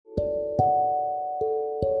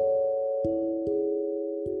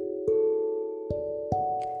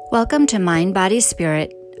Welcome to Mind, Body,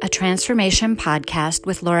 Spirit, a transformation podcast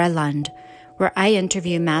with Laura Lund, where I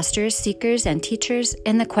interview masters, seekers, and teachers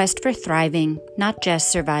in the quest for thriving, not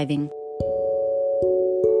just surviving.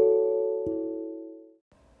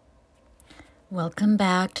 Welcome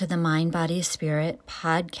back to the Mind, Body, Spirit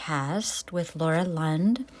podcast with Laura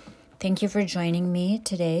Lund. Thank you for joining me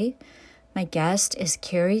today. My guest is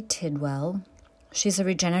Carrie Tidwell. She's a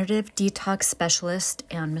regenerative detox specialist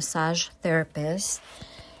and massage therapist.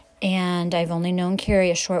 And I've only known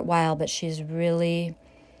Carrie a short while, but she's really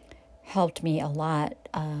helped me a lot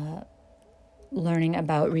learning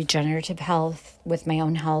about regenerative health with my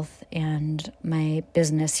own health and my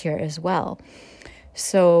business here as well.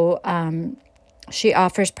 So she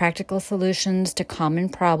offers practical solutions to common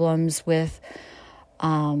problems with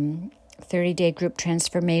 30-day group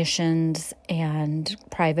transformations and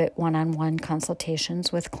private one-on-one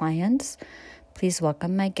consultations with clients. Please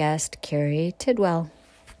welcome my guest, Carrie Tidwell.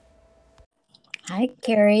 Hi,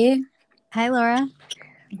 Carrie. Hi, Laura.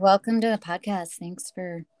 Welcome to the podcast. Thanks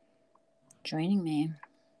for joining me.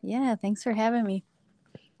 Yeah, thanks for having me.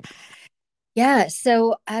 Yeah,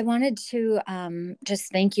 so I wanted to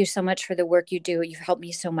just thank you so much for the work you do. You've helped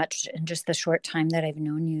me so much in just the short time that I've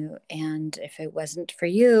known you. And if it wasn't for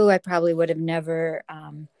you, I probably would have never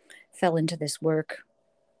fell into this work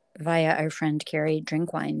via our friend Carrie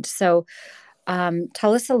Drinkwine. So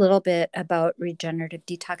tell us a little bit about regenerative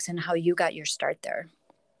detox and how you got your start there.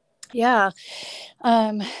 Yeah,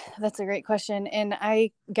 that's a great question. And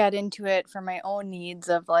I got into it for my own needs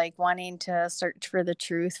of like wanting to search for the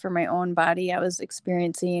truth for my own body. I was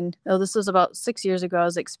experiencing, this was about 6 years ago, I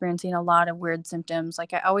was experiencing a lot of weird symptoms.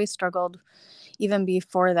 Like I always struggled even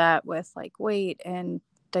before that with like weight and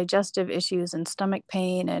digestive issues and stomach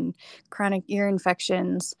pain and chronic ear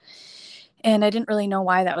infections. And I didn't really know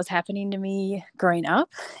why that was happening to me growing up.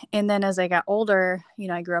 And then as I got older,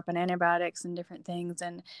 I grew up on antibiotics and different things.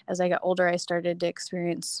 And as I got older, I started to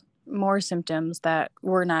experience more symptoms that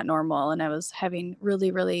were not normal. And I was having really,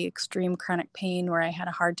 really extreme chronic pain where I had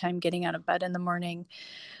a hard time getting out of bed in the morning.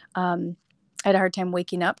 I had a hard time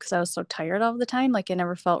waking up because I was so tired all the time. Like I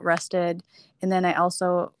never felt rested. And then I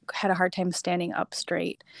also had a hard time standing up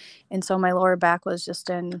straight. And so my lower back was just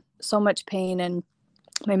in so much pain, and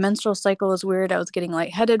my menstrual cycle was weird. I was getting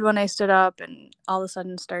lightheaded when I stood up, and all of a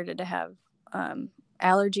sudden started to have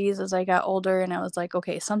allergies as I got older. And I was like,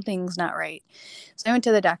 okay, something's not right. So I went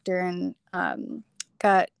to the doctor and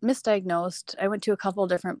got misdiagnosed. I went to a couple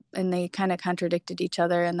different, and they kind of contradicted each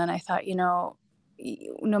other. And then I thought, no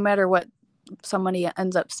matter what somebody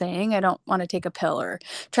ends up saying, I don't want to take a pill or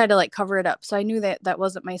try to like cover it up. So I knew that that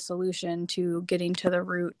wasn't my solution to getting to the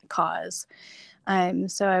root cause.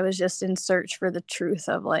 So I was just in search for the truth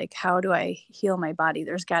of like, how do I heal my body?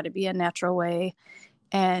 There's got to be a natural way.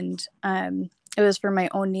 And it was for my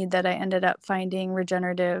own need that I ended up finding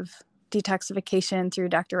regenerative detoxification through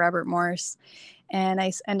Dr. Robert Morse. And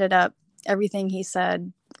I ended up, everything he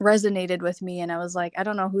said resonated with me. And I was like, I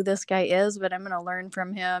don't know who this guy is, but I'm going to learn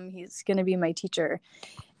from him. He's going to be my teacher.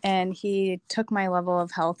 And he took my level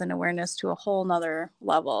of health and awareness to a whole nother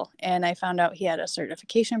level. And I found out he had a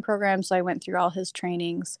certification program. So I went through all his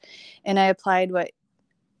trainings and I applied what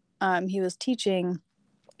he was teaching.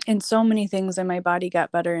 And so many things in my body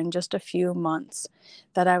got better in just a few months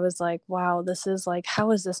that I was like, wow, this is like,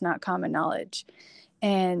 how is this not common knowledge?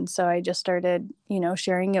 And so I just started,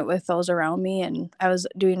 sharing it with those around me. And I was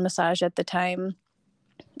doing massage at the time.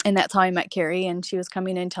 And that's how I met Carrie, and she was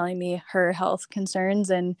coming in telling me her health concerns.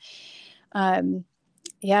 And it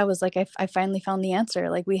was like I finally found the answer.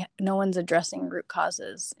 Like no one's addressing root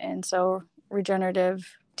causes. And so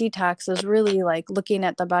regenerative detox is really like looking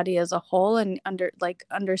at the body as a whole and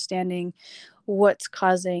understanding what's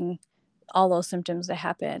causing all those symptoms to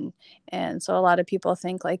happen. And so a lot of people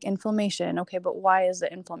think like inflammation. Okay, but why is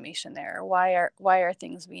the inflammation there? Why are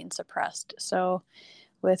things being suppressed? So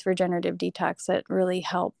with regenerative detox, it really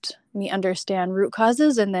helped me understand root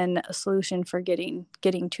causes and then a solution for getting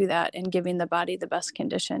to that and giving the body the best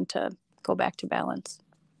condition to go back to balance.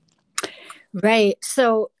 Right.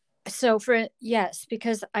 So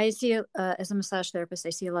because I see, as a massage therapist,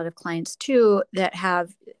 I see a lot of clients too that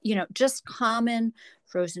have, just common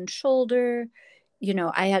frozen shoulder.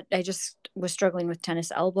 I just was struggling with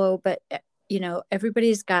tennis elbow, but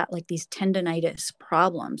everybody's got like these tendonitis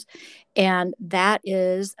problems, and that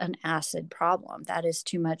is an acid problem. That is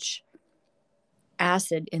too much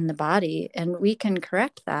acid in the body, and we can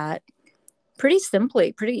correct that pretty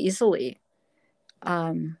simply, pretty easily.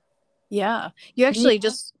 You actually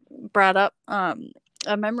just brought up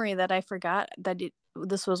a memory that I forgot that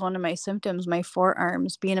this was one of my symptoms, my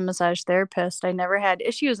forearms. Being a massage therapist, I never had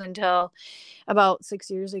issues until about 6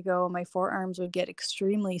 years ago. My forearms would get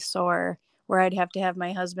extremely sore, where I'd have to have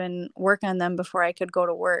my husband work on them before I could go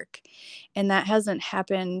to work. And that hasn't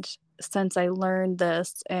happened since I learned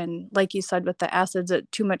this. And like you said, with the acids,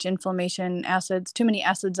 too much inflammation, acids, too many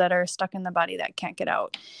acids that are stuck in the body that can't get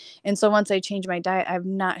out. And so once I changed my diet, I've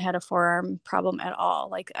not had a forearm problem at all.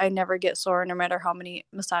 Like, I never get sore no matter how many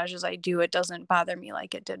massages I do. It doesn't bother me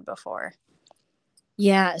like it did before.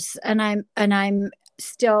 Yes, and I'm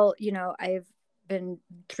still, I've been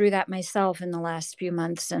through that myself in the last few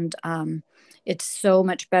months, and it's so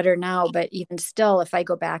much better now. But even still, if I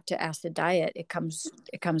go back to acid diet, it comes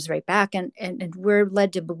right back, and we're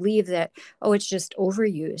led to believe that, oh, it's just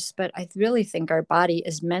overuse. But I really think our body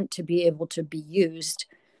is meant to be able to be used,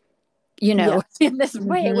 Yeah. in this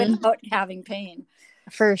way Mm-hmm. without having pain.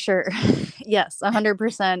 For sure. Yes,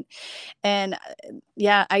 100%. And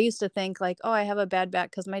yeah, I used to think like, oh, I have a bad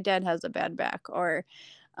back because my dad has a bad back, or,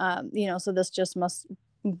 so this just must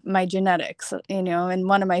my genetics, and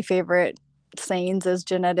one of my favorite sayings is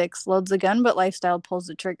genetics loads the gun, but lifestyle pulls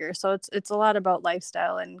the trigger. So it's a lot about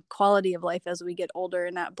lifestyle and quality of life as we get older,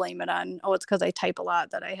 and not blame it on, oh, it's because I type a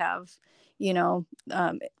lot that I have, you know,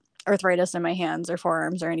 um, arthritis in my hands or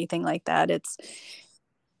forearms or anything like that.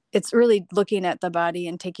 It's really looking at the body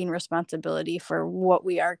and taking responsibility for what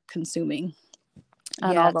we are consuming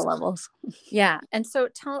on all Yes. the levels. Yeah. And so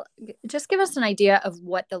just give us an idea of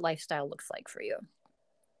what the lifestyle looks like for you.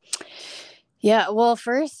 Yeah. Well,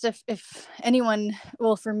 first, if anyone,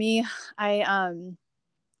 well, for me, I,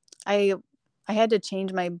 I, I had to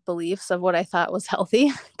change my beliefs of what I thought was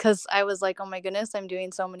healthy, because I was like, oh my goodness, I'm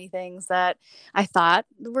doing so many things that I thought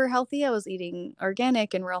were healthy. I was eating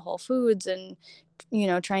organic and real whole foods, and,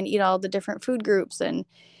 trying to eat all the different food groups. And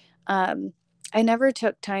um, I never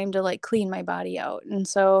took time to like clean my body out. And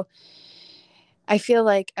so I feel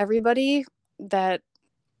like everybody that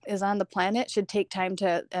is on the planet should take time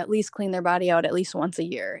to at least clean their body out at least once a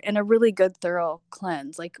year, and a really good thorough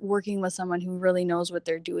cleanse, like working with someone who really knows what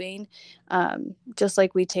they're doing. Just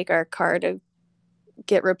like we take our car to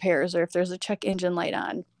get repairs, or if there's a check engine light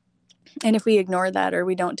on. And if we ignore that, or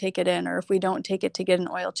we don't take it in, or if we don't take it to get an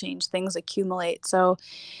oil change, things accumulate. So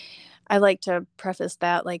I like to preface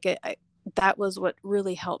that, like, that was what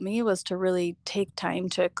really helped me, was to really take time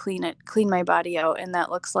to clean my body out. And that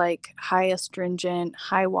looks like high astringent,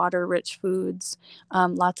 high water rich foods,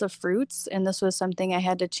 lots of fruits. And this was something I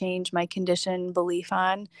had to change my conditioned belief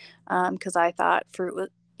on, because I thought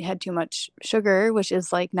had too much sugar, which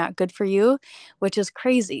is like not good for you, which is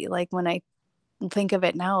crazy. Like, when I think of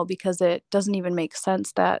it now, because it doesn't even make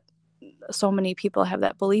sense that so many people have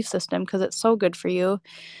that belief system, because it's so good for you.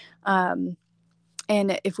 Um,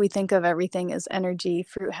 and if we think of everything as energy,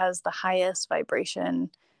 fruit has the highest vibrational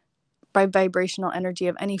energy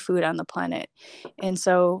of any food on the planet. And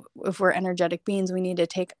so if we're energetic beings, we need to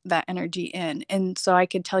take that energy in. And so I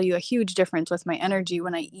could tell you a huge difference with my energy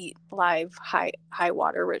when I eat live, high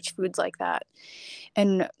water rich foods like that.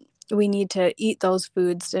 And we need to eat those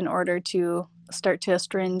foods in order to start to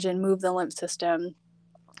astringe and move the lymph system.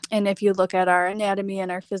 And if you look at our anatomy and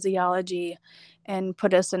our physiology and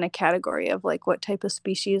put us in a category of like what type of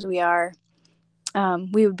species we are,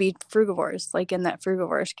 we would be frugivores, like in that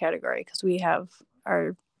frugivores category, because we have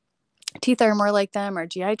our teeth are more like them, our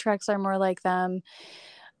GI tracts are more like them.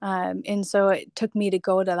 And so it took me to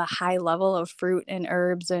go to the high level of fruit and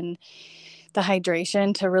herbs and the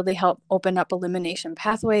hydration to really help open up elimination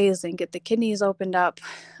pathways and get the kidneys opened up,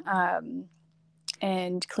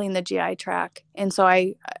 and clean the GI tract. And so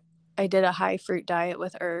I did a high fruit diet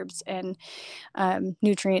with herbs and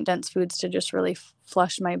nutrient dense foods to just really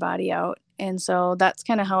flush my body out. And so that's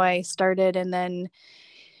kind of how I started. And then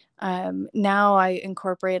now I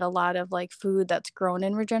incorporate a lot of like food that's grown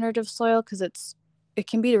in regenerative soil, because it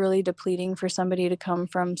can be really depleting for somebody to come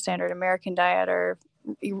from standard American diet or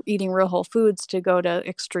eating real whole foods to go to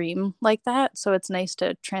extreme like that. So it's nice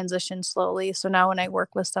to transition slowly. So now when I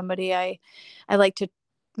work with somebody, I like to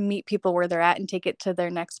meet people where they're at and take it to their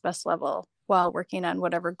next best level while working on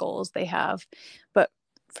whatever goals they have. But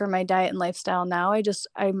for my diet and lifestyle now,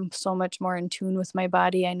 I'm so much more in tune with my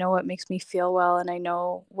body. I know what makes me feel well, and I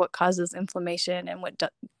know what causes inflammation and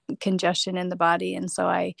congestion in the body. And so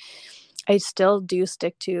I still do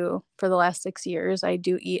stick to, for the last 6 years, I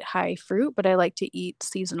do eat high fruit, but I like to eat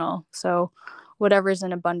seasonal. So whatever's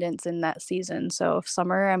in abundance in that season. So if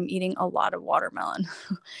summer, I'm eating a lot of watermelon.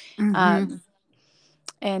 Mm-hmm.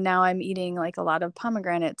 And now I'm eating like a lot of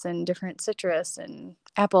pomegranates and different citrus and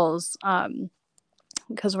apples,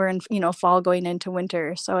 because we're in, fall going into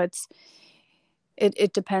winter. So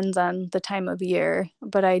it depends on the time of year,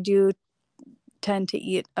 but I do tend to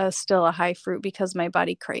eat still a high fruit because my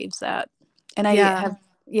body craves that. And I Yeah. have,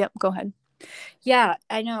 yep, go ahead. Yeah,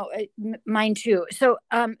 I know. Mine too. So,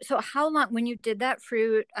 so how long, when you did that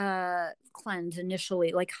fruit cleanse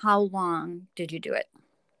initially, like how long did you do it?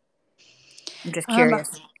 I'm just Um,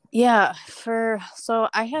 curious. yeah, so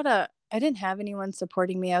I didn't have anyone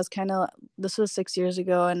supporting me. I was kind of, this was 6 years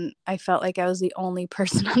ago, and I felt like I was the only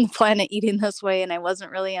person on the planet eating this way, and I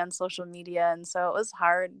wasn't really on social media. And so it was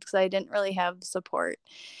hard because I didn't really have support.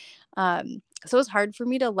 So it was hard for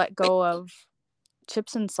me to let go of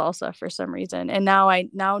chips and salsa for some reason. And now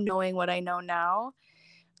knowing what I know now,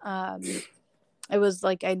 um, it was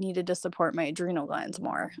like I needed to support my adrenal glands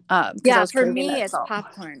more because I Yeah, was for craving me, that it's salt.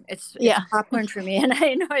 popcorn. It's Yeah, popcorn for me, and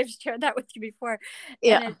I know I've shared that with you before. And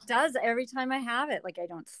yeah, it does every time I have it. Like I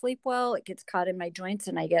don't sleep well. It gets caught in my joints,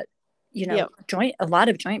 and I get, yep, a lot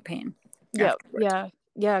of joint pain yep, afterwards.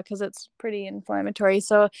 yeah, because it's pretty inflammatory.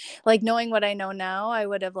 So, like knowing what I know now, I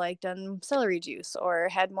would have like done celery juice or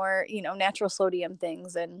had more, natural sodium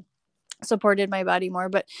things and supported my body more.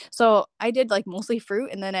 But so I did like mostly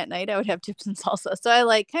fruit, and then at night I would have chips and salsa. So I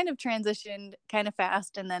like kind of transitioned kind of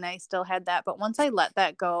fast, and then I still had that. But once I let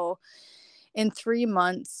that go, in 3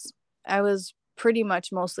 months, I was pretty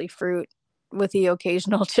much mostly fruit with the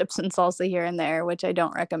occasional chips and salsa here and there, which I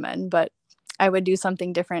don't recommend, but I would do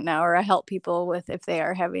something different now, or I help people with if they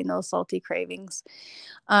are having those salty cravings.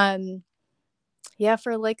 Um, yeah,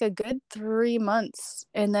 for like a good 3 months.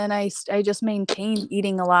 And then I just maintained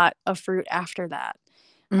eating a lot of fruit after that.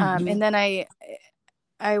 Hmm. And then I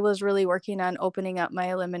was really working on opening up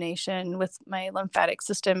my elimination with my lymphatic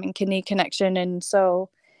system and kidney connection. And so,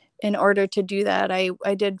 in order to do that, I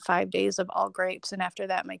did 5 days of all grapes. And after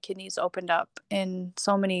that, my kidneys opened up. And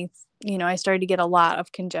so many, I started to get a lot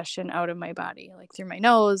of congestion out of my body, like through my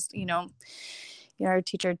nose. Our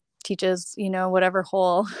teacher teaches, whatever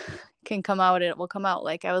hole can come out, it will come out.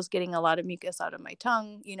 Like I was getting a lot of mucus out of my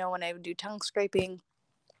tongue, when I would do tongue scraping.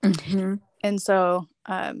 Hmm. And so,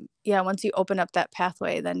 yeah, once you open up that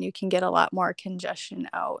pathway, then you can get a lot more congestion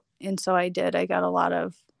out. And so I did. I got a lot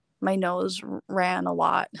of my nose ran a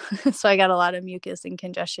lot. So I got a lot of mucus and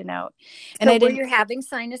congestion out. And So I were didn't, you having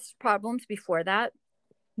sinus problems before that?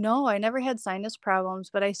 no, I never had sinus problems,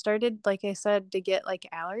 but I started, like I said, to get like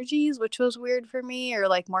allergies, which was weird for me, or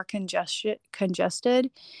like more congested.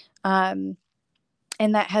 Um,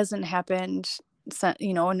 and that hasn't happened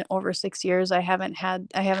in over 6 years. I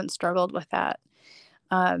haven't struggled with that.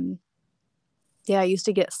 Um, yeah, I used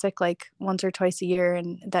to get sick like once or twice a year,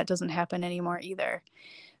 and that doesn't happen anymore either.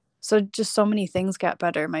 So just so many things got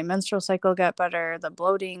better. My menstrual cycle got better, the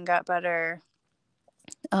bloating got better.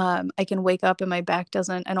 I can wake up and my back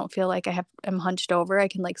doesn't, I don't feel like I'm hunched over. I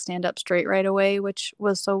can like stand up straight right away, which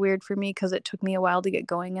was so weird for me because it took me a while to get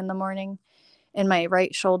going in the morning. And my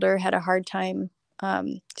right shoulder had a hard time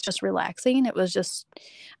just relaxing. It was just,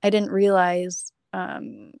 I didn't realize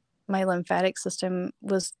my lymphatic system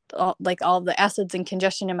was all the acids and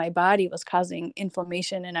congestion in my body was causing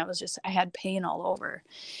inflammation. And I had pain all over.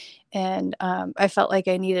 And I felt like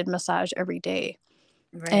I needed massage every day.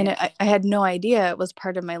 And Right. I had no idea it was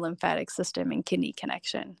part of my lymphatic system and kidney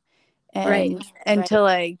connection. Right. And Right. until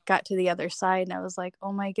I got to the other side, and I was like,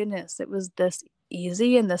 oh my goodness, it was this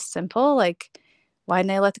easy and this simple. Like, why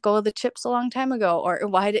didn't I let go of the chips a long time ago? Or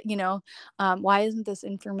why isn't this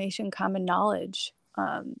information common knowledge?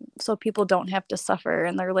 So people don't have to suffer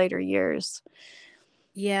in their later years.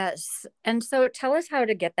 Yes. And so tell us how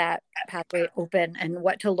to get that pathway open and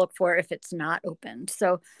what to look for if it's not open.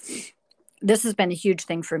 So this has been a huge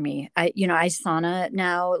thing for me. I sauna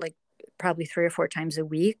now like probably 3 or 4 times a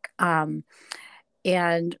week. And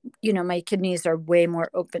my kidneys are way more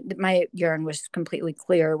open. My urine was completely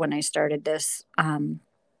clear when I started this. And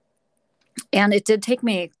it did take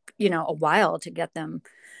me, a while to get them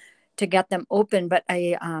open, but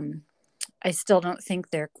I still don't think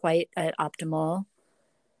they're quite at optimal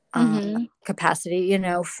Mm-hmm. capacity,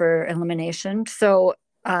 for elimination. So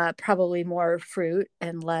probably more fruit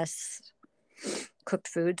and less cooked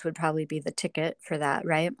foods would probably be the ticket for that,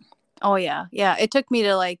 right? Oh yeah, yeah. It took me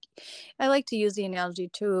to I like to use the analogy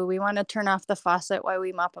too. We want to turn off the faucet while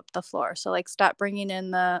we mop up the floor. So like, stop bringing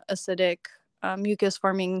in the acidic, mucus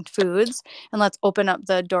forming foods, and let's open up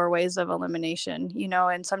the doorways of elimination.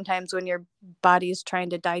 And sometimes when your body's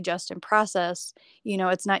trying to digest and process,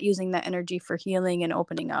 it's not using that energy for healing and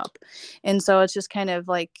opening up. And so it's just kind of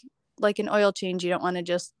like an oil change. You don't want to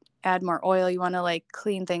just add more oil. You want to like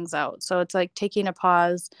clean things out. So it's like taking a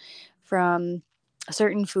pause from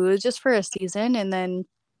certain foods just for a season, and then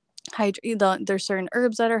There's certain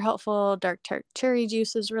herbs that are helpful. Dark cherry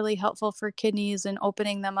juice is really helpful for kidneys and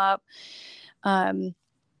opening them up. And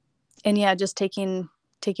yeah, just taking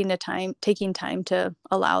time to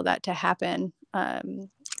allow that to happen.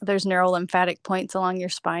 There's neurolymphatic points along your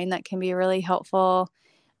spine that can be really helpful.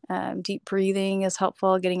 Deep breathing is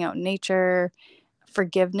helpful. Getting out in nature.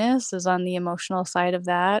 Forgiveness is on the emotional side of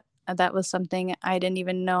that. That was something I didn't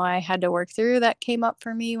even know I had to work through. That came up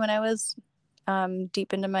for me when I was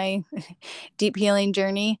deep into my deep healing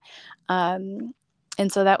journey. And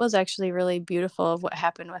so that was actually really beautiful of what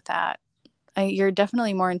happened with that. You're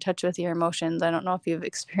definitely more in touch with your emotions. I don't know if you've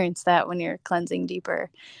experienced that when you're cleansing deeper.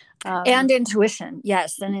 And intuition.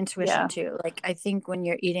 Yes. And intuition Yeah. too. Like, I think when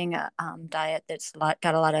you're eating a diet that's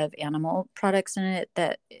got a lot of animal products in it,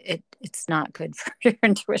 that it's not good for your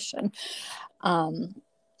intuition.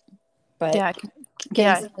 But Yeah.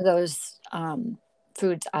 getting some of those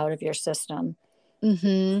foods out of your system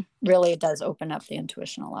really does open up the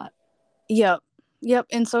intuition a lot. Yep.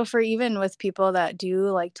 And so for even with people that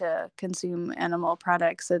do like to consume animal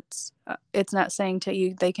products, it's not saying to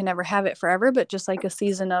you they can never have it forever, but just like a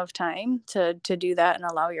season of time to do that and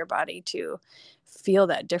allow your body to feel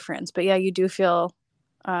that difference. But yeah, you do feel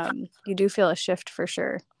a shift for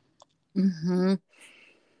sure.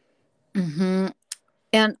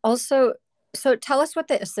 And also, so tell us what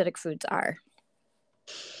the acidic foods are.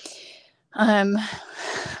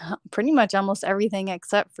 Pretty much almost everything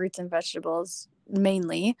except fruits and vegetables,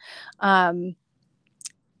 mainly.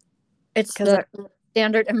 It's the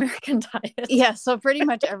standard American diet. Yeah, so pretty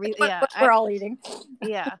much everything. Yeah, we're all eating.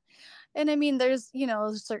 Yeah. And I mean, there's,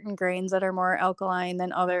 certain grains that are more alkaline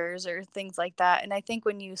than others or things like that. And I think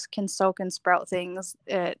when you can soak and sprout things,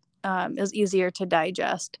 it is easier to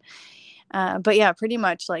digest. But yeah, pretty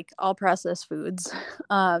much like all processed foods.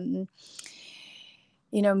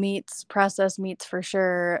 Meats, processed meats for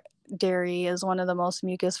sure. Dairy is one of the most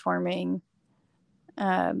mucus forming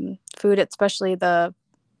food, especially the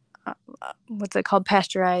what's it called,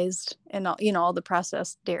 pasteurized, and all the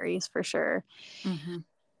processed dairies for sure.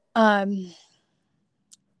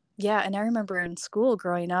 Yeah, and I remember in school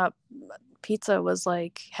growing up, pizza was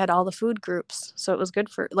had all the food groups, so it was good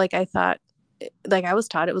for, I was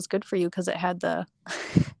taught it was good for you because it had the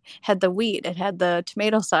had the wheat, it had the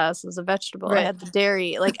tomato sauce as a vegetable, right. It had the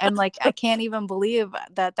dairy. I'm like, I can't even believe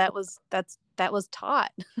that was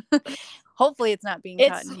taught. Hopefully it's not being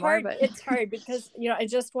taught anymore. But it's hard because I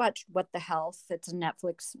just watched What the Health. It's a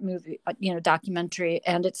Netflix movie, documentary,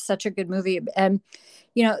 and it's such a good movie. And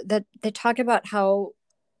that they talk about how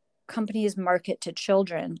companies market to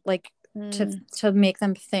children, to make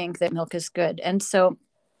them think that milk is good. And so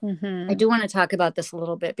I do want to talk about this a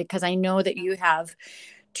little bit because I know that you have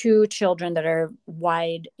 2 children that are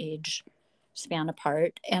wide age span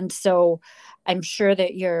apart. And so I'm sure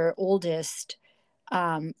that your oldest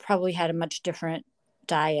probably had a much different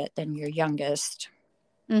diet than your youngest.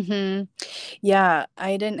 Yeah,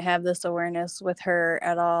 I didn't have this awareness with her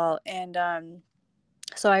at all. And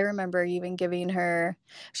so I remember even giving her,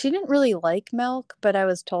 she didn't really like milk, but I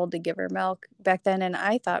was told to give her milk back then. And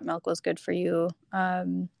I thought milk was good for you.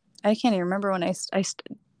 I can't even remember when I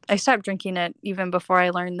stopped drinking it even before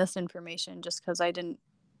I learned this information, just because I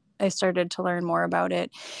started to learn more about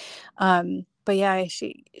it. But yeah,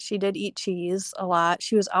 she did eat cheese a lot.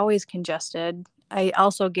 She was always congested. I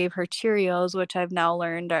also gave her Cheerios, which I've now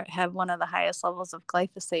learned have one of the highest levels of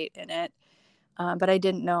glyphosate in it. But I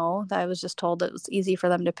didn't know. I was just told it was easy for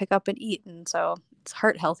them to pick up and eat. And so it's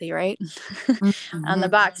heart healthy, right? On the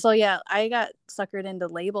box. So yeah, I got suckered into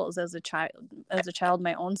labels as a child,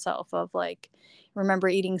 my own self, of remember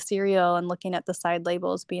eating cereal and looking at the side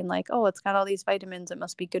labels being like, oh, it's got all these vitamins, it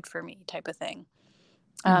must be good for me, type of thing.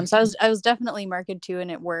 So I was definitely marketed to, and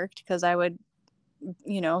it worked because I would,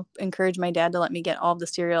 encourage my dad to let me get all of the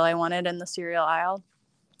cereal I wanted in the cereal aisle.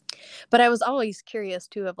 But I was always curious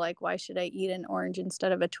too of why should I eat an orange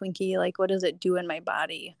instead of a Twinkie? What does it do in my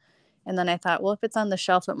body? And then I thought, well, if it's on the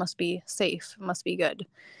shelf, it must be safe. It must be good.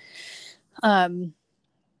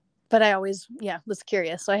 But I always, was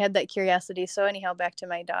curious. So I had that curiosity. So anyhow, back to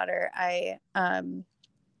my daughter, I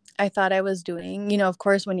thought I was doing, of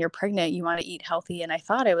course, when you're pregnant, you want to eat healthy. And I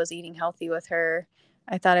thought I was eating healthy with her.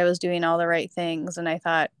 I thought I was doing all the right things. And I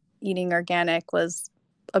thought eating organic was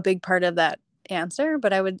a big part of that answer,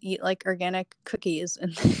 but I would eat organic cookies,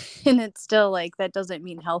 and it's still that doesn't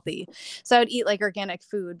mean healthy. So I would eat organic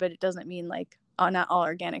food, but it doesn't mean not all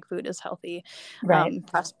organic food is healthy, right?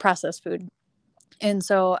 Processed food. And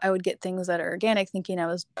so I would get things that are organic, thinking I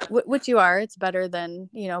was, which you are, it's better than,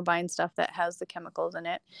 buying stuff that has the chemicals in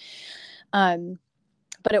it.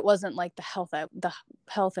 But it wasn't the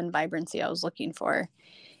health and vibrancy I was looking for.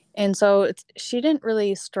 And so she didn't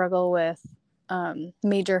really struggle with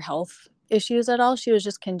major health issues at all. She was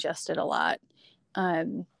just congested a lot.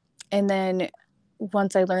 And then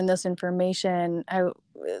once I learned this information,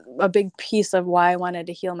 a big piece of why I wanted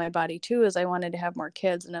to heal my body too is I wanted to have more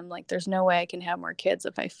kids. And I'm like, there's no way I can have more kids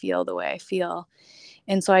if I feel the way I feel.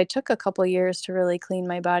 And so I took a couple years to really clean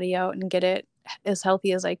my body out and get it as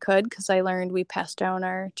healthy as I could, because I learned we pass down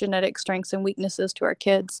our genetic strengths and weaknesses to our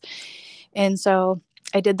kids. And so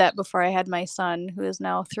I did that before I had my son, who is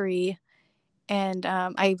now 3. And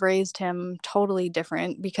I raised him totally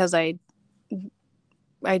different because I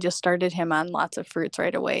just started him on lots of fruits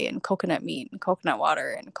right away, and coconut meat and coconut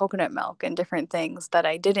water and coconut milk and different things that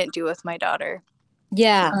I didn't do with my daughter.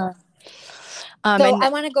 Yeah. So And I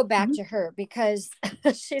want to go back to her because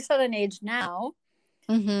she's at an age now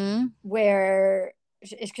where,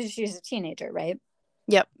 because she's a teenager, right?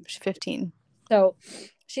 Yep, she's 15. So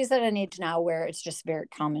she's at an age now where it's just very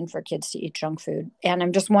common for kids to eat junk food. And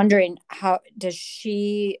I'm just wondering, how does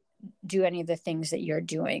she do any of the things that you're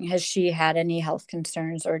doing? Has she had any health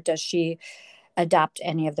concerns, or does she adopt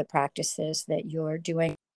any of the practices that you're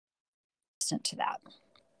doing to that?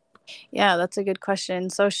 Yeah, that's a good question.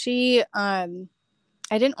 So she, I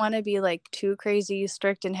didn't want to be like too crazy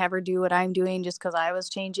strict and have her do what I'm doing just because I was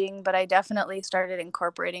changing, but I definitely started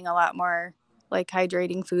incorporating a lot more like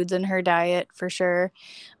hydrating foods in her diet for sure.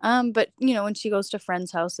 But when she goes to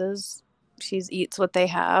friends' houses, she eats what they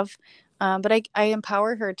have. But I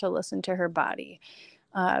empower her to listen to her body,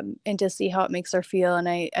 and to see how it makes her feel. And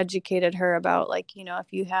I educated her about, like,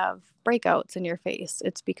 if you have breakouts in your face,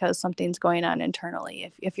 it's because something's going on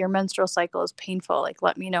internally. If your menstrual cycle is painful, like,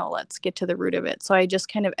 let me know, let's get to the root of it. So I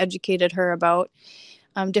just kind of educated her about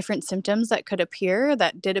different symptoms that could appear,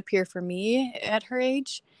 that did appear for me at her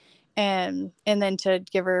age. And then to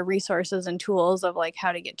give her resources and tools of like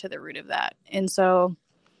how to get to the root of that. And so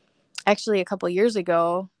actually a couple years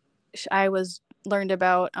ago, I learned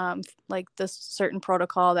about like this certain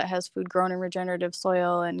protocol that has food grown in regenerative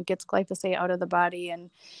soil and gets glyphosate out of the body. And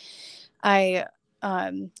I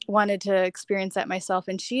wanted to experience that myself.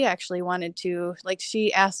 And she actually wanted to, like,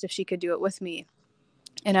 she asked if she could do it with me.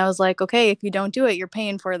 And I was like, okay, if you don't do it, you're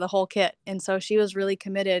paying for the whole kit. And so she was really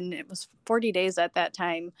committed, and it was 40 days at that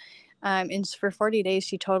time. And for 40 days,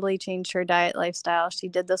 she totally changed her diet lifestyle. She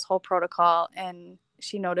did this whole protocol, and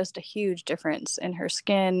she noticed a huge difference in her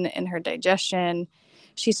skin and her digestion.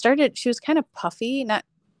 She was kind of puffy, not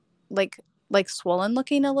like swollen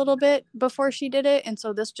looking a little bit before she did it. And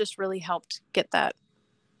so this just really helped get that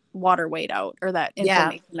water weight out, or that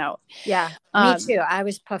inflammation out. Yeah, me too. I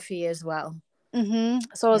was puffy as well.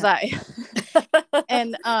 So was I.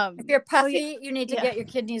 And if you're puffy, so, you need to get your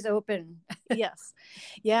kidneys open. Yes.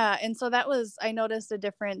 Yeah. And so I noticed a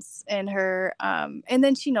difference in her. And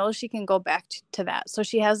then she knows she can go back to that. So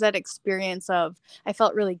she has that experience of, I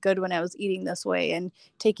felt really good when I was eating this way and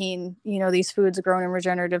taking, these foods grown in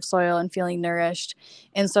regenerative soil and feeling nourished.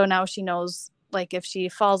 And so now she knows, like, if she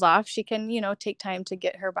falls off, she can, take time to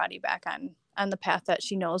get her body back on the path that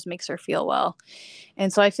she knows makes her feel well.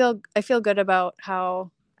 And so I feel good about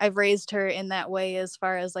how I've raised her in that way, as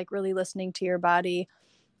far as like really listening to your body.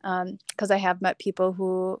 Because I have met people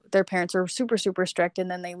who their parents are super, super strict, and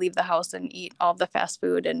then they leave the house and eat all the fast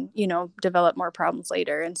food and, develop more problems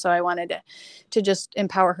later. And so I wanted to just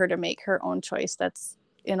empower her to make her own choice that's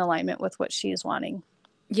in alignment with what she's wanting.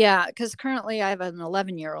 Yeah, because currently I have an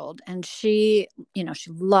 11-year-old, and she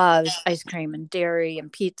loves ice cream and dairy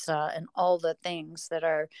and pizza and all the things that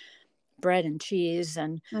are bread and cheese.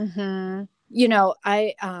 And,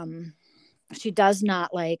 she does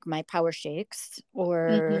not like my power shakes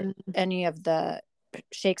or any of the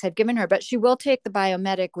shakes I've given her, but she will take the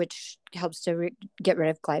Biomedic, which helps to get rid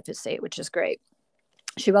of glyphosate, which is great.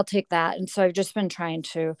 She will take that. And so I've just been trying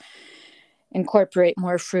to incorporate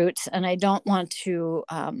more fruits, and I don't want to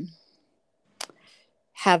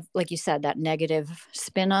have, like you said, that negative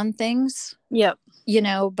spin on things. Yep.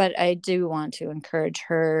 But I do want to encourage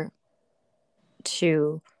her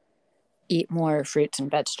to eat more fruits and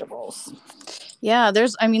vegetables. Yeah,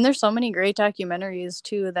 there's so many great documentaries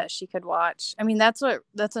too that she could watch. I mean, that's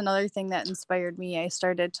another thing that inspired me. I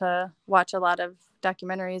started to watch a lot of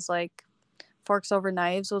documentaries, like Forks Over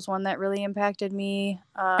Knives was one that really impacted me.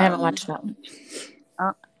 I haven't watched that one.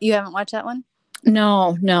 You haven't watched that one?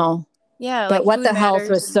 No. Yeah, but like What the Health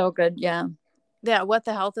was so good. Yeah. Yeah, What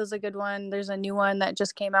the Health is a good one. There's a new one that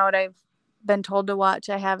just came out. I've been told to watch.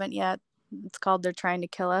 I haven't yet. It's called They're Trying to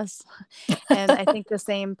Kill Us. And I think the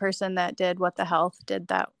same person that did What the Health did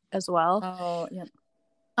that as well. Oh, yeah.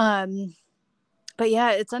 But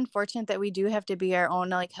yeah, it's unfortunate that we do have to be our own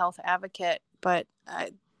like health advocate. But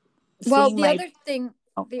other thing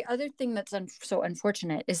the other thing that's so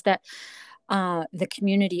unfortunate is that the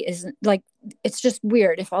community isn't like, it's just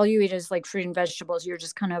weird. If all you eat is like fruit and vegetables, you're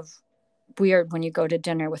just kind of weird when you go to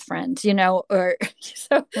dinner with friends, or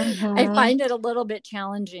so I Mm-hmm. find it a little bit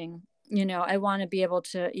challenging. I want to be able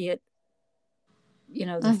to eat, the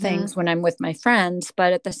Mm-hmm. things when I'm with my friends,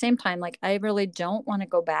 but at the same time, like, I really don't want to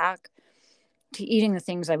go back to eating the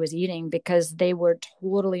things I was eating because they were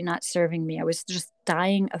totally not serving me. I was just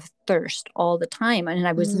dying of thirst all the time and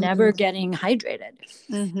I was never getting hydrated.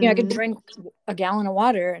 I could Mm-hmm. drink a gallon of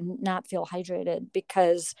water and not feel hydrated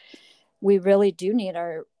because we really do need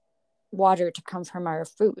our water to come from our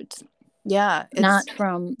foods, Yeah, not it's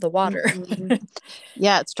from the water. mhm.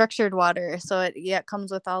 Yeah, it's structured water. So it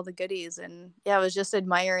comes with all the goodies. And yeah, I was just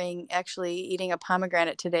admiring actually eating a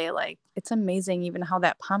pomegranate today. Like it's amazing even how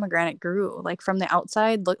that pomegranate grew. Like from the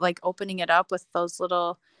outside, look like opening it up with those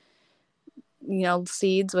little,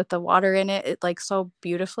 seeds with the water in it, like so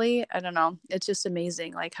beautifully. I don't know. It's just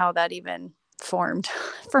amazing like how that even formed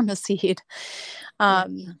from a seed. Yeah.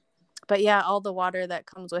 But yeah, all the water that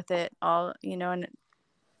comes with it, all, and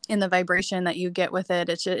in the vibration that you get with it,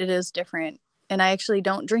 it is different. And I actually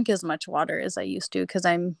don't drink as much water as I used to because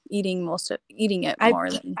I'm eating it I more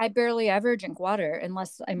than. I barely ever drink water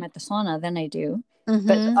unless I'm at the sauna, then I do. But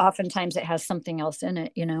Mm-hmm. oftentimes it has something else in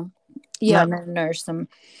it, Yep. lemon or some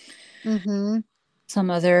Mm-hmm.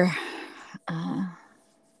 other uh,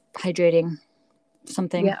 hydrating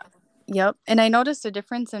something. Yeah. Yep. And I noticed a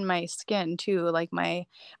difference in my skin too. I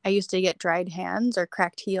used to get dried hands or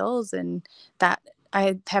cracked heels, and that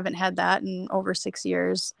I haven't had that in over 6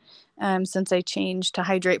 years, since I changed to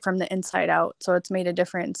hydrate from the inside out. So it's made a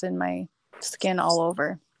difference in my skin all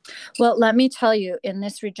over. Well, let me tell you, in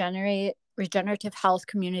this regenerative health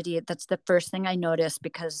community, that's the first thing I noticed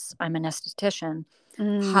because I'm an esthetician,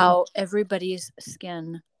 Mm. how everybody's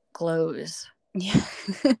skin glows. Yeah.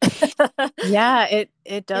 Yeah,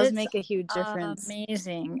 it does It's make a huge difference.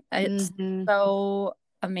 amazing. It's Mhm. so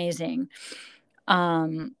amazing.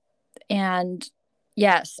 Um, and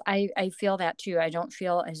yes, I feel that too. I don't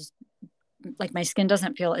feel as like my skin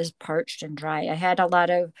doesn't feel as parched and dry. I had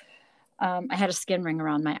a skin ring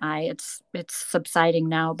around my eye. It's subsiding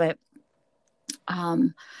now, but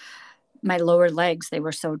um, my lower legs, they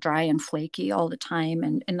were so dry and flaky all the time.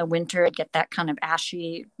 And in the winter, I'd get that kind of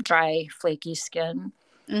ashy, dry, flaky skin.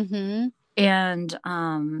 Mhm. And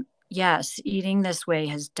yes, eating this way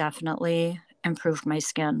has definitely improved my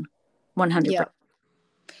skin 100%. Yep.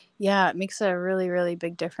 Yeah, it makes a really, really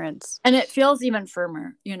big difference. And it feels even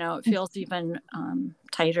firmer, it feels even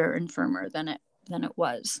tighter and firmer than it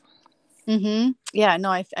was. Mhm. Yeah,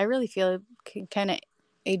 no, I really feel kind of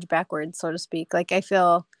age backwards, so to speak. Like I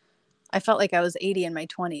felt like I was 80 in my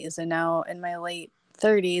 20s, and now in my late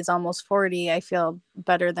 30s, almost 40, I feel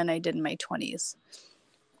better than I did in my 20s,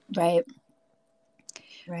 Right.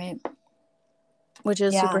 Right. which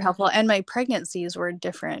is super Yeah. helpful. And my pregnancies were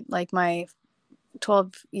different. Like my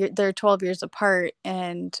they're 12 years apart,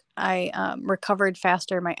 and I recovered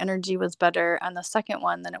faster. My energy was better on the second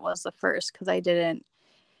one than it was the first because I didn't.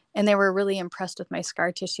 And they were really impressed with my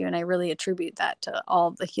scar tissue, and I really attribute that to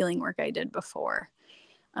all the healing work I did before.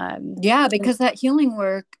 Yeah, because that healing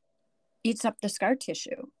work eats up the scar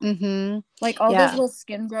tissue. Mm-hmm. Like all those Yeah. little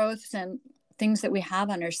skin growths and things that we have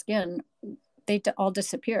on our skin, they all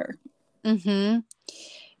disappear. Mm-hmm.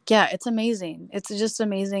 Yeah, it's amazing. It's just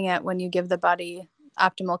amazing at when you give the body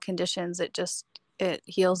optimal conditions, it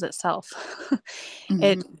heals itself.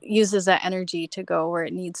 It Mm-hmm. uses that energy to go where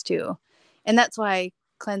it needs to. And that's why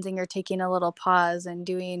cleansing or taking a little pause and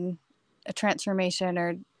doing a transformation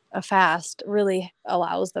or a fast really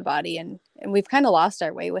allows the body, and we've kind of lost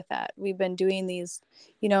our way with that. We've been doing these,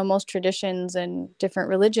 most traditions and different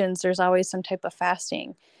religions, there's always some type of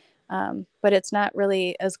fasting. But it's not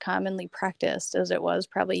really as commonly practiced as it was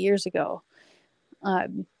probably years ago.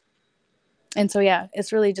 Um, and so, yeah,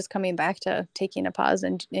 it's really just coming back to taking a pause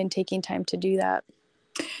and taking time to do that.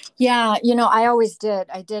 Yeah, I always did.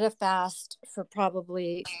 I did a fast for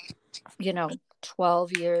probably,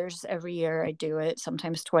 12 years. Every year I do it,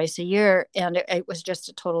 sometimes twice a year. And it was just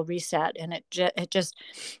a total reset. And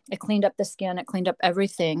it cleaned up the skin, it cleaned up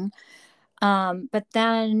everything. But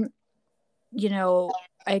then, you know,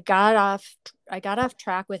 I got off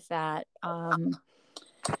track with that. Uh,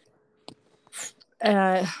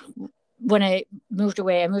 when I moved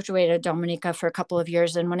away to Dominica for a couple of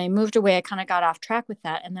years. And when I moved away, I kind of got off track with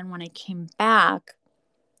that. And then when I came back,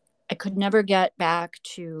 I could never get back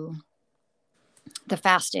to the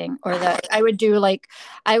fasting or I would do like,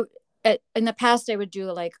 in the past, I would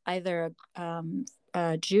do like either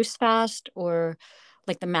a juice fast or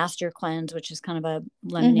like the master cleanse, which is kind of a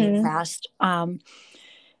lemonade fast. And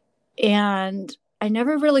I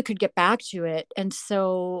never really could get back to it. And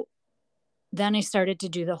so then I started to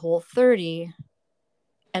do the Whole30,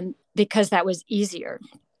 and because that was easier,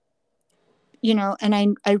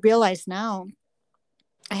 and I realized now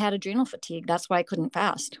I had adrenal fatigue. That's why I couldn't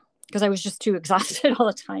fast, because I was just too exhausted all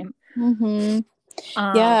the time.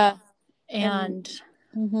 Yeah. And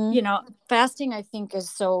fasting, I think, is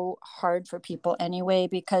so hard for people anyway,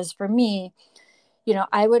 because for me,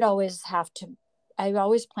 I always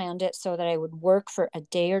planned it so that I would work for a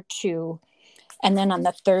day or two. And then on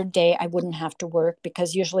the third day, I wouldn't have to work,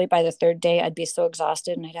 because usually by the third day, I'd be so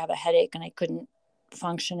exhausted and I'd have a headache and I couldn't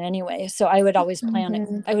function anyway. So I would always plan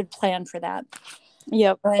it. I would plan for that.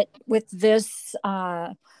 Yep. But with this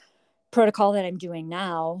protocol that I'm doing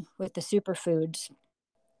now with the superfoods,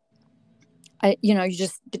 you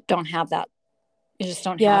just don't have that. You just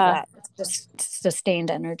don't have that. It's just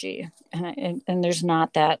sustained energy. And there's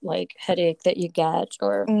not that like headache that you get,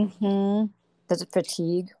 or does it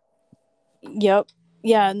fatigue? Yep.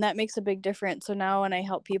 Yeah. And that makes a big difference. So now when I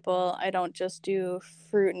help people, I don't just do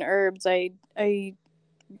fruit and herbs. I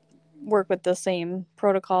work with the same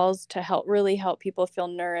protocols to really help people feel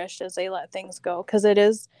nourished as they let things go. Cause it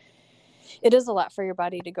is a lot for your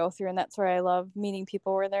body to go through. And that's where I love meeting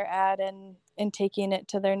people where they're at and taking it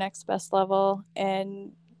to their next best level,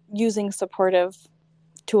 and using supportive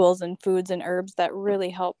tools and foods and herbs that really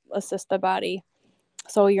help assist the body,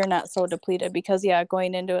 so you're not so depleted. Because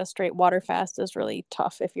going into a straight water fast is really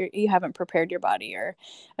tough if you haven't prepared your body, or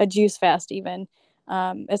a juice fast even,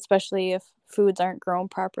 especially if foods aren't grown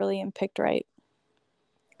properly and picked right.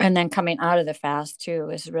 And then coming out of the fast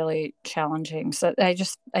too is really challenging. So I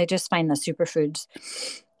just find the superfoods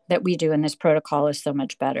that we do in this protocol is so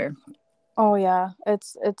much better. Oh yeah,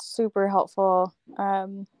 it's super helpful.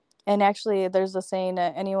 And actually, there's a saying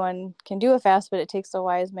that anyone can do a fast, but it takes a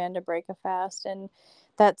wise man to break a fast. And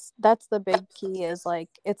that's the big key, is like,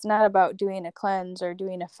 it's not about doing a cleanse or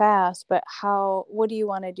doing a fast, but what do you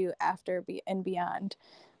want to do after and beyond,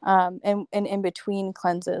 and in between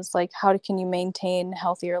cleanses, like how can you maintain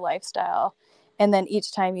healthier lifestyle? And then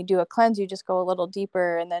each time you do a cleanse, you just go a little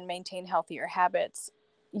deeper and then maintain healthier habits,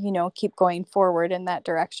 keep going forward in that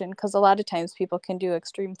direction. Because a lot of times people can do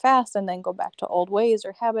extreme fast and then go back to old ways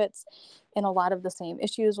or habits, and a lot of the same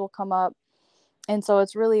issues will come up. And so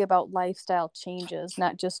it's really about lifestyle changes,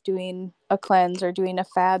 not just doing a cleanse or doing a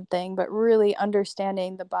fad thing, but really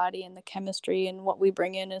understanding the body and the chemistry and what we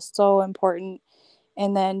bring in is so important.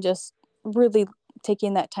 And then just really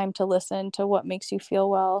taking that time to listen to what makes you feel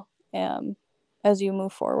well, as you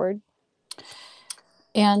move forward.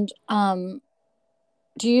 And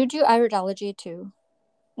do you do iridology too?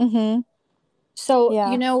 So,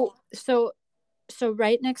 Yeah. So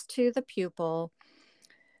right next to the pupil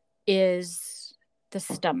is the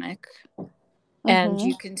stomach. And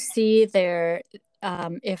you can see there,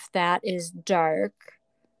 if that is dark,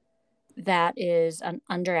 that is an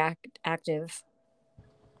underactive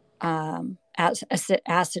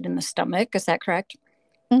acid in the stomach. Is that correct?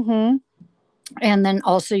 And then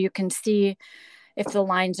also you can see if the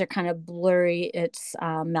lines are kind of blurry, it's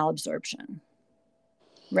malabsorption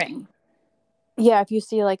ring. Yeah, if you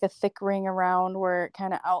see like a thick ring around where it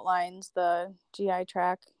kind of outlines the GI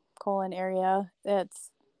tract, colon area, that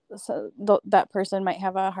person might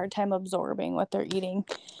have a hard time absorbing what they're eating.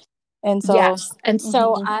 And so yes, and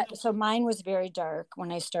so so mine was very dark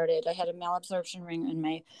when I started. I had a malabsorption ring, and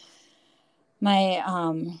my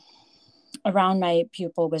around my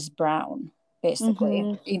pupil was brown,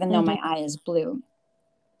 basically, even though my eye is blue.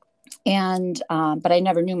 And but I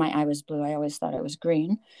never knew my eye was blue. I always thought it was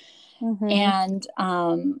green. And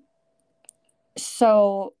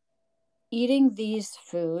so eating these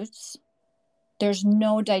foods, there's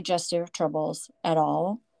no digestive troubles at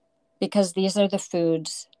all, because these are the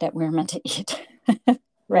foods that we're meant to eat.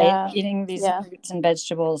 Right? Yeah. Eating these fruits and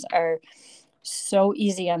vegetables are so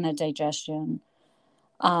easy on the digestion.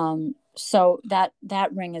 So that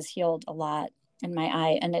ring is healed a lot in my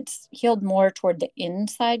eye, and it's healed more toward the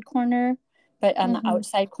inside corner, but on the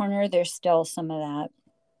outside corner, there's still some of that.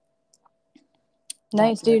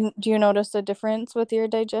 Nice. Do you notice a difference with your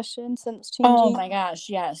digestion since changing? Oh my gosh,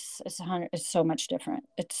 yes. It's so much different.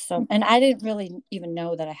 And I didn't really even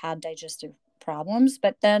know that I had digestive problems,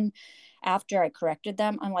 but then after I corrected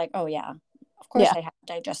them, I'm like, oh yeah, of course I have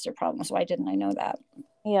digestive problems. Why didn't I know that?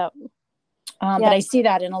 Yep. But I see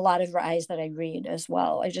that in a lot of eyes that I read as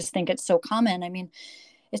well. I just think it's so common. I mean,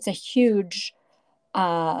 it's a huge,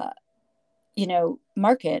 market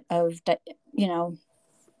of,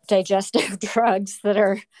 digestive drugs that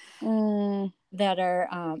are Mm.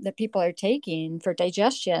 that people are taking for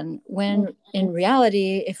digestion, when in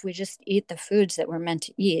reality, if we just eat the foods that we're meant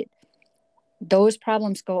to eat, those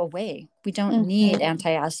problems go away. We don't need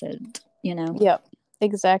antacid, Yep,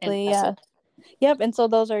 exactly. Yeah. antacid. Yep. And so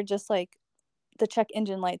those are just like the check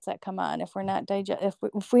engine lights that come on if we're not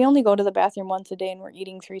if we only go to the bathroom once a day and we're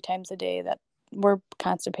eating 3 times a day, that we're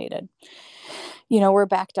constipated. We're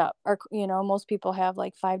backed up. Most people have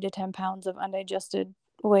like 5 to 10 pounds of undigested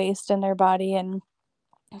waste in their body,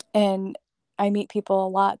 and I meet people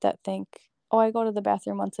a lot that think, oh, I go to the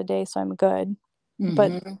bathroom once a day, so I'm good.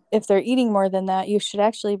 But if they're eating more than that, you should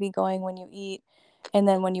actually be going when you eat, and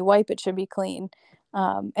then when you wipe, it should be clean.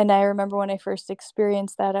 And I remember when I first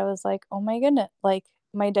experienced that, I was like, oh my goodness, like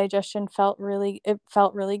my digestion felt really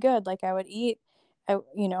good. Like I would eat, I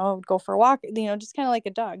would go for a walk, just kind of like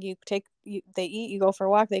a dog. They eat, you go for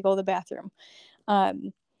a walk, they go to the bathroom.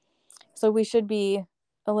 So we should be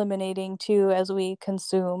eliminating too as we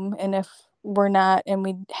consume. And if we're not, and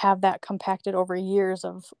we have that compacted over years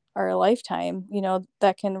of our lifetime,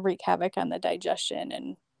 that can wreak havoc on the digestion.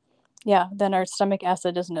 And yeah, then our stomach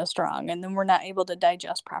acid isn't as strong, and then we're not able to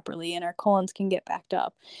digest properly, and our colons can get backed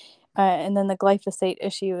up. And then the glyphosate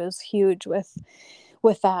issue is huge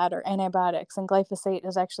with that, or antibiotics. And glyphosate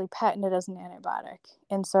is actually patented as an antibiotic.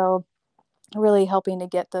 And so really helping to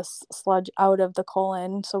get this sludge out of the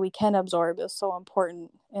colon so we can absorb is so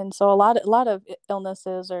important. And so a lot of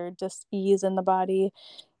illnesses or dis-ease in the body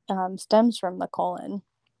stems from the colon.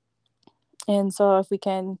 And so if we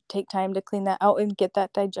can take time to clean that out and get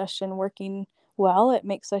that digestion working well, it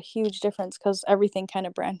makes a huge difference, because everything kind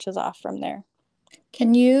of branches off from there.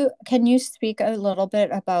 Can you speak a little bit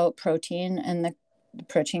about protein and the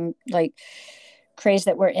protein like craze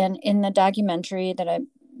that we're in the documentary that I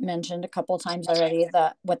mentioned a couple of times already,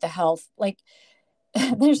 what the health, like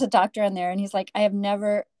there's a doctor in there and he's like, I have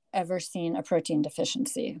never ever seen a protein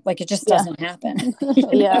deficiency. Like it just doesn't happen.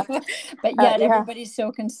 Yeah. But yet everybody's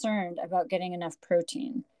so concerned about getting enough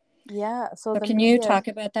protein. Yeah. So can you talk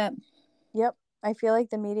about that? Yep. I feel like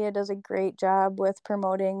the media does a great job with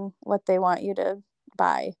promoting what they want you to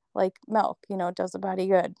buy, like milk, does the body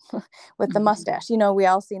good with the mustache. We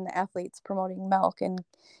all seen the athletes promoting milk, and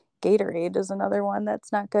Gatorade is another one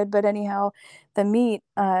that's not good. But anyhow, the meat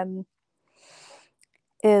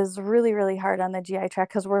is really, really hard on the GI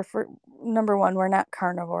tract, because number one, we're not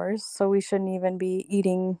carnivores, so we shouldn't even be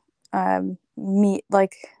eating meat,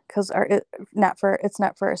 like, because it's not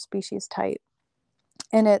for our species type.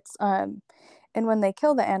 And it's and when they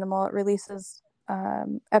kill the animal, it releases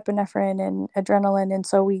epinephrine and adrenaline, and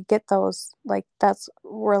so we get those, like, that's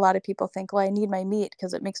where a lot of people think, well, I need my meat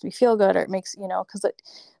because it makes me feel good, or it makes,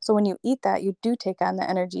 so when you eat that, you do take on the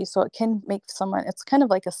energy, so it can make it's kind of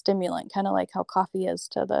like a stimulant, kind of like how coffee is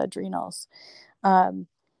to the adrenals.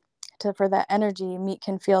 For that energy, meat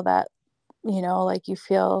can feel that, like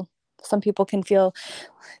some people can feel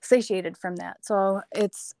satiated from that. So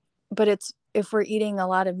if we're eating a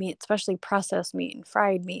lot of meat, especially processed meat and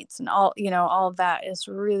fried meats and all of that, is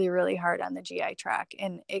really, really hard on the GI tract,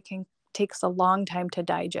 and it takes a long time to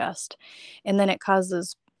digest. And then it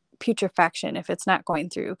causes putrefaction if it's not going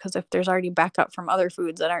through, because if there's already backup from other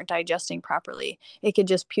foods that aren't digesting properly, it could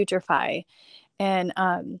just putrefy. And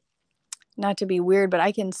not to be weird, but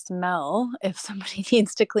I can smell if somebody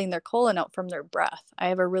needs to clean their colon out from their breath. I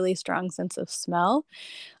have a really strong sense of smell,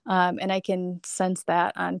 and I can sense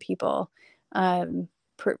that on people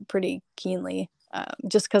pretty keenly,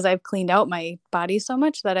 just because I've cleaned out my body so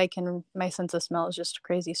much that my sense of smell is just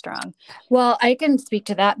crazy strong. Well, I can speak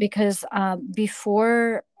to that because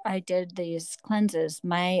before I did these cleanses,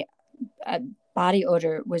 my body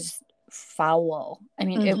odor was foul. I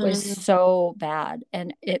mean, it was so bad,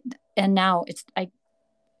 and now I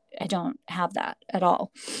don't have that at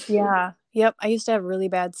all. Yeah. Yep. I used to have really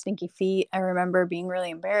bad stinky feet. I remember being really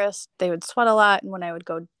embarrassed. They would sweat a lot, and when I would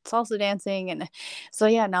go salsa dancing. And so,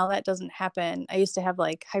 yeah, now that doesn't happen. I used to have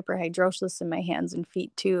like hyperhidrosis in my hands and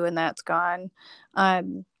feet too, and that's gone.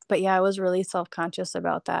 But yeah, I was really self-conscious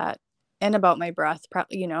about that, and about my breath,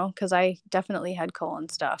 because I definitely had colon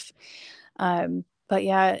stuff. But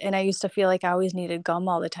yeah, and I used to feel like I always needed gum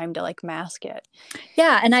all the time to like mask it.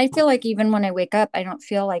 Yeah. And I feel like even when I wake up, I don't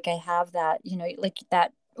feel like I have that, like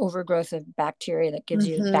that overgrowth of bacteria that gives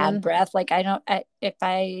you bad breath. Like if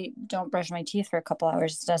I don't brush my teeth for a couple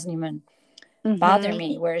hours, it doesn't even bother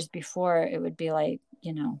me. Whereas before it would be like,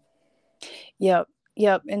 Yep.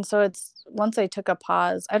 And so once I took a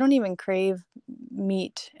pause, I don't even crave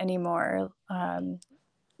meat anymore.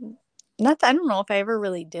 I don't know if I ever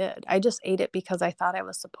really did. I just ate it because I thought I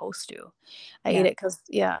was supposed to. I ate Yeah. it because,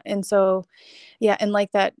 yeah. And so, yeah. And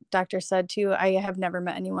like that doctor said too, I have never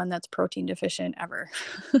met anyone that's protein deficient ever.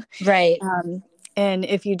 Right. um, and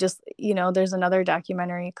if you just, there's another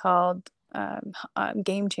documentary called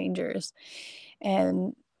Game Changers.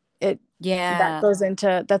 And Yeah.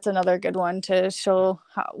 that's another good one to show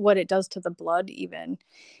what it does to the blood even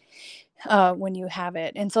when you have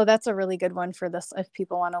it. And so that's a really good one for this if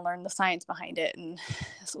people want to learn the science behind it, and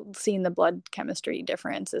seeing the blood chemistry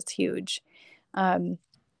difference is huge.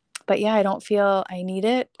 But yeah, I don't feel I need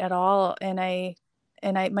it at all.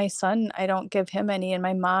 My son, I don't give him any, and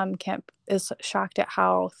my mom is shocked at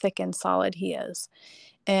how thick and solid he is.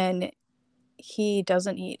 And he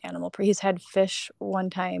doesn't eat he's had fish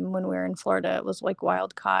one time when we were in Florida. It was like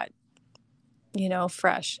wild caught,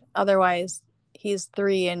 fresh. Otherwise, he's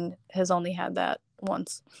 3 and has only had that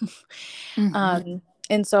once. Mm-hmm.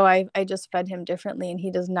 And so I just fed him differently, and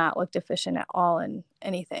he does not look deficient at all in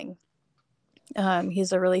anything.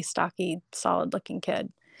 He's a really stocky, solid looking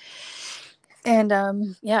kid.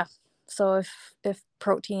 And yeah, so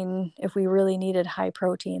if we really needed high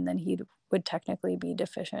protein, then he would technically be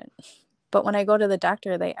deficient. But when I go to the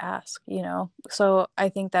doctor, they ask, so I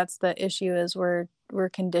think that's the issue, is we're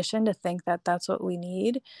conditioned to think that that's what we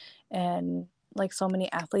need. And like so many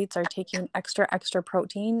athletes are taking extra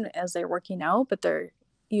protein as they're working out, but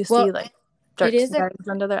you see Well, like it dark is a, bags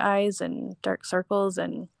under their eyes and dark circles,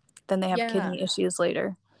 and then they have yeah. kidney issues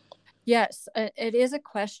later. Yes, it is a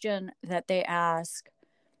question that they ask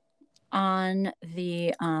on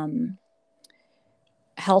the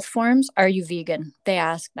health forms. Are you vegan? They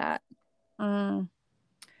ask that Mm.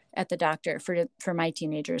 at the doctor for my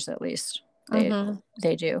teenagers, at least. Mm-hmm.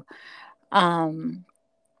 They do.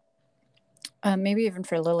 Maybe even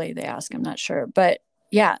for Lily, they ask. I'm not sure, but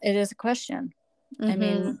yeah, it is a question. I Mm-hmm.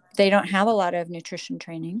 mean, they don't have a lot of nutrition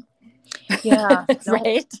training, Yeah. No,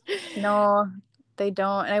 right? no, they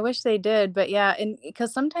don't. And I wish they did. But yeah, and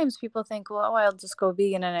because sometimes people think, well, oh, I'll just go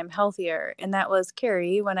vegan and I'm healthier. And that was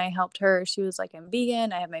Carrie when I helped her. She was like, I'm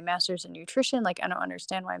vegan. I have my master's in nutrition. Like, I don't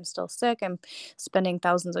understand why I'm still sick. I'm spending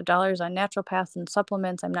thousands of dollars on naturopaths and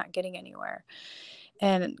supplements. I'm not getting anywhere.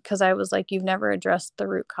 And because I was like, you've never addressed the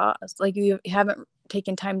root cause. Like, you haven't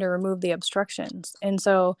taken time to remove the obstructions. And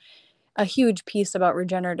so a huge piece about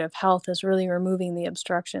regenerative health is really removing the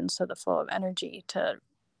obstructions to the flow of energy to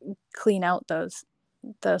clean out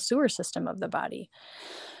the sewer system of the body.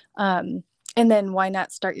 And then why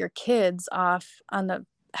not start your kids off on the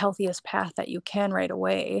healthiest path that you can right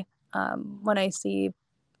away? When I see,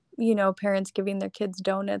 parents giving their kids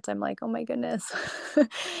donuts, I'm like, oh my goodness.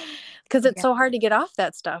 Because it's Yeah. so hard to get off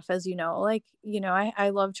that stuff, as you know. Like, I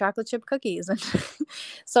love chocolate chip cookies. And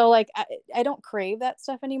so, like, I don't crave that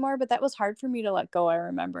stuff anymore, but that was hard for me to let go, I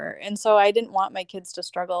remember. And so I didn't want my kids to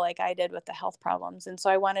struggle like I did with the health problems. And so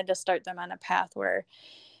I wanted to start them on a path where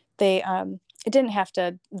they it didn't have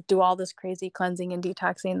to do all this crazy cleansing and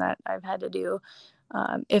detoxing that I've had to do,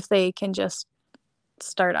 if they can just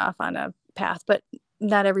start off on a path. But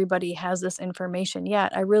not everybody has this information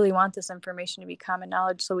yet. I really want this information to be common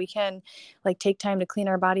knowledge, so we can like take time to clean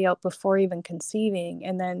our body out before even conceiving,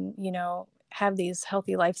 and then have these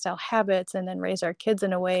healthy lifestyle habits, and then raise our kids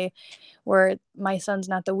in a way where my son's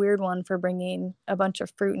not the weird one for bringing a bunch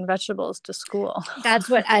of fruit and vegetables to school. That's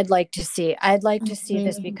what I'd like to see. I'd like to see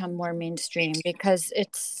this Mm-hmm. become more mainstream, because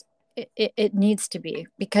it needs to be,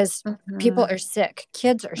 because people Mm-hmm. are sick,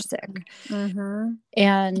 kids are sick. Mm-hmm.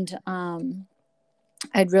 And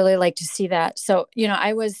I'd really like to see that. So,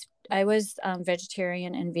 I was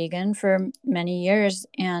vegetarian and vegan for many years,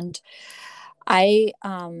 and I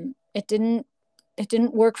it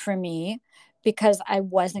didn't work for me because I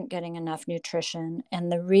wasn't getting enough nutrition.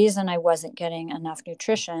 And the reason I wasn't getting enough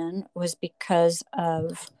nutrition was because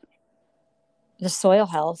of the soil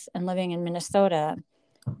health and living in Minnesota,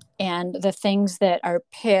 and the things that are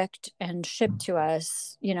picked and shipped to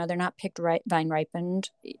us, they're not picked vine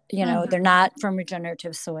ripened, they're not from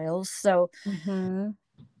regenerative soils. So Mm-hmm.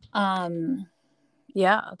 um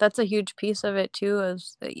Yeah, that's a huge piece of it too,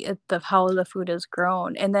 is how the food is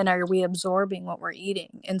grown, and then are we absorbing what we're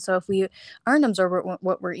eating? And so if we aren't absorbing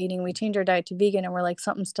what we're eating, we change our diet to vegan, and we're like,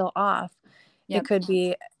 something's still off. It yep. could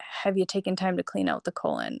be, have you taken time to clean out the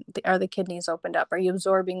colon? Are the kidneys opened up? Are you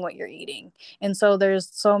absorbing what you're eating? And so there's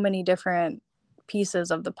so many different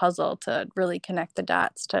pieces of the puzzle to really connect the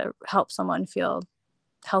dots to help someone feel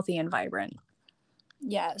healthy and vibrant.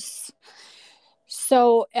 Yes.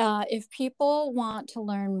 So if people want to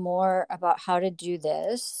learn more about how to do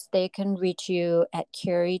this, they can reach you at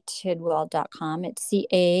carrietidwell.com. It's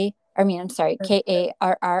I'm sorry, Karri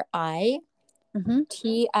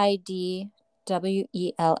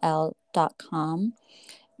TIDWELL.com.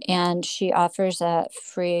 And she offers a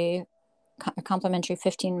free, a complimentary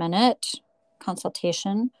 15-minute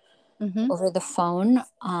consultation over the phone.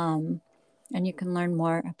 And you can learn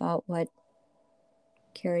more about what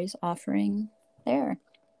Carrie's offering there.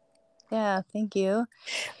 Yeah, thank you.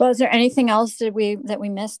 Well, is there anything else that we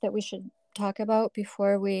missed that we should talk about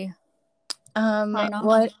before we sign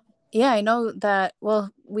off? Yeah, I know that.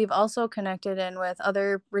 Well, we've also connected in with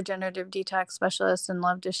other regenerative detox specialists and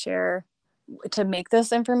love to share to make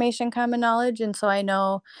this information common knowledge. And so I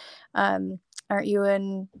know, aren't you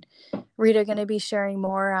and Rita going to be sharing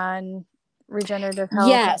more on regenerative health?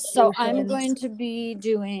 Yes. So I'm going to be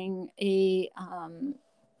doing a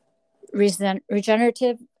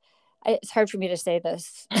regenerative. It's hard for me to say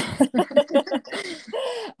this. A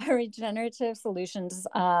regenerative solutions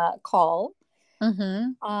call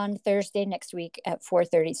on Thursday next week at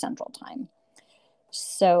 4:30 Central Time.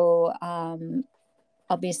 So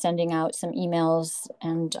I'll be sending out some emails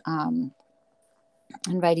and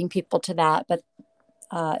inviting people to that. But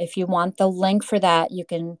if you want the link for that, you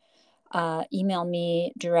can email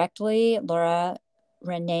me directly, Laura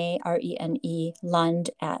Renee, RENE Lund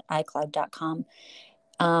at iCloud.com.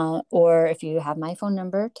 Or if you have my phone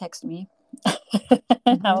number, text me.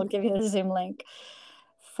 I will give you the Zoom link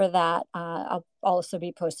for that. I'll also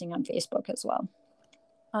be posting on Facebook as well.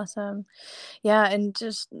 Awesome. Yeah. And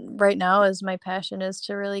just right now is my passion is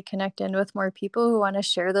to really connect in with more people who want to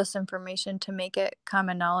share this information to make it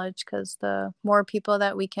common knowledge, because the more people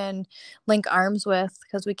that we can link arms with,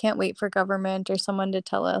 because we can't wait for government or someone to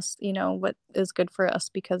tell us, what is good for us,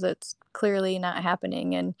 because it's clearly not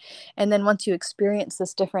happening. And then once you experience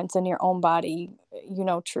this difference in your own body, you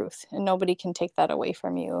know truth, and nobody can take that away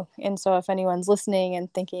from you. And so if anyone's listening and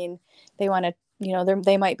thinking they want to,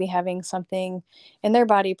 they might be having something in their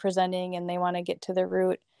body presenting and they want to get to the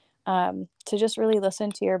root, to just really listen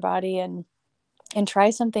to your body and try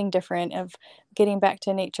something different of getting back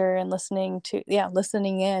to nature and listening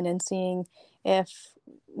in and seeing if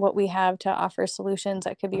what we have to offer solutions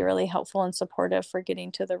that could be really helpful and supportive for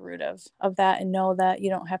getting to the root of that, and know that you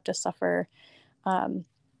don't have to suffer.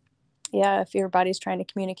 If your body's trying to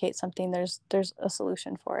communicate something, there's a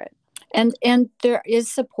solution for it. And there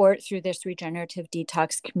is support through this regenerative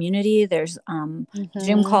detox community. There's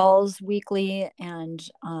Zoom calls weekly and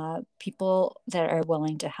people that are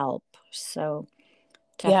willing to help. So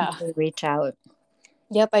definitely reach out.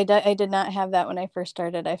 Yep, I did not have that when I first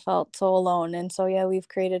started. I felt so alone. And so, we've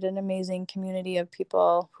created an amazing community of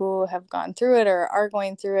people who have gone through it or are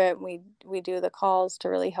going through it. We do the calls to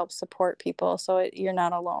really help support people, so you're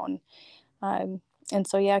not alone. And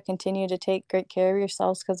so, continue to take great care of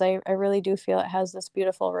yourselves, because I really do feel it has this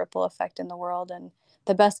beautiful ripple effect in the world. And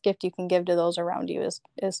the best gift you can give to those around you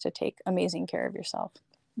is to take amazing care of yourself.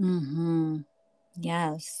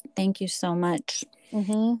 Yes. Thank you so much.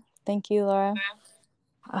 Thank you, Laura.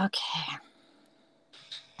 Okay.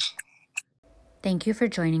 Thank you for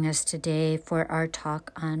joining us today for our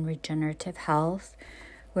talk on regenerative health,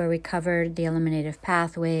 where we covered the eliminative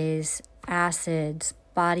pathways, acids,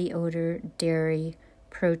 body odor, dairy,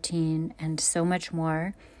 protein, and so much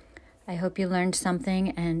more. I hope you learned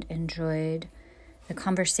something and enjoyed the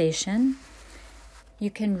conversation.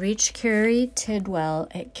 You can reach Carrie Tidwell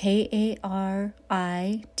at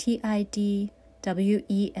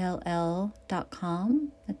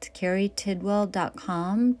KARITIDWELL.com. That's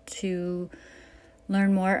carrietidwell.com to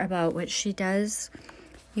learn more about what she does.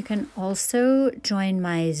 You can also join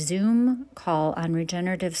my Zoom call on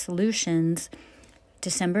regenerative solutions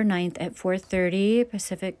December 9th at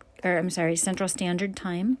 4:30 Central Standard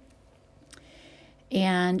Time.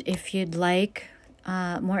 And if you'd like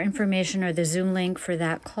more information or the Zoom link for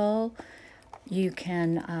that call, you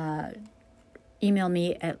can email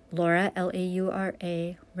me at Laura,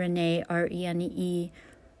 Laura, Renee, RENE,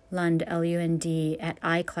 Lund, LUND, at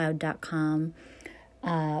iCloud.com,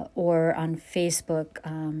 or on Facebook.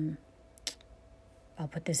 I'll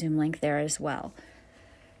put the Zoom link there as well.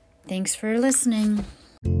 Thanks for listening.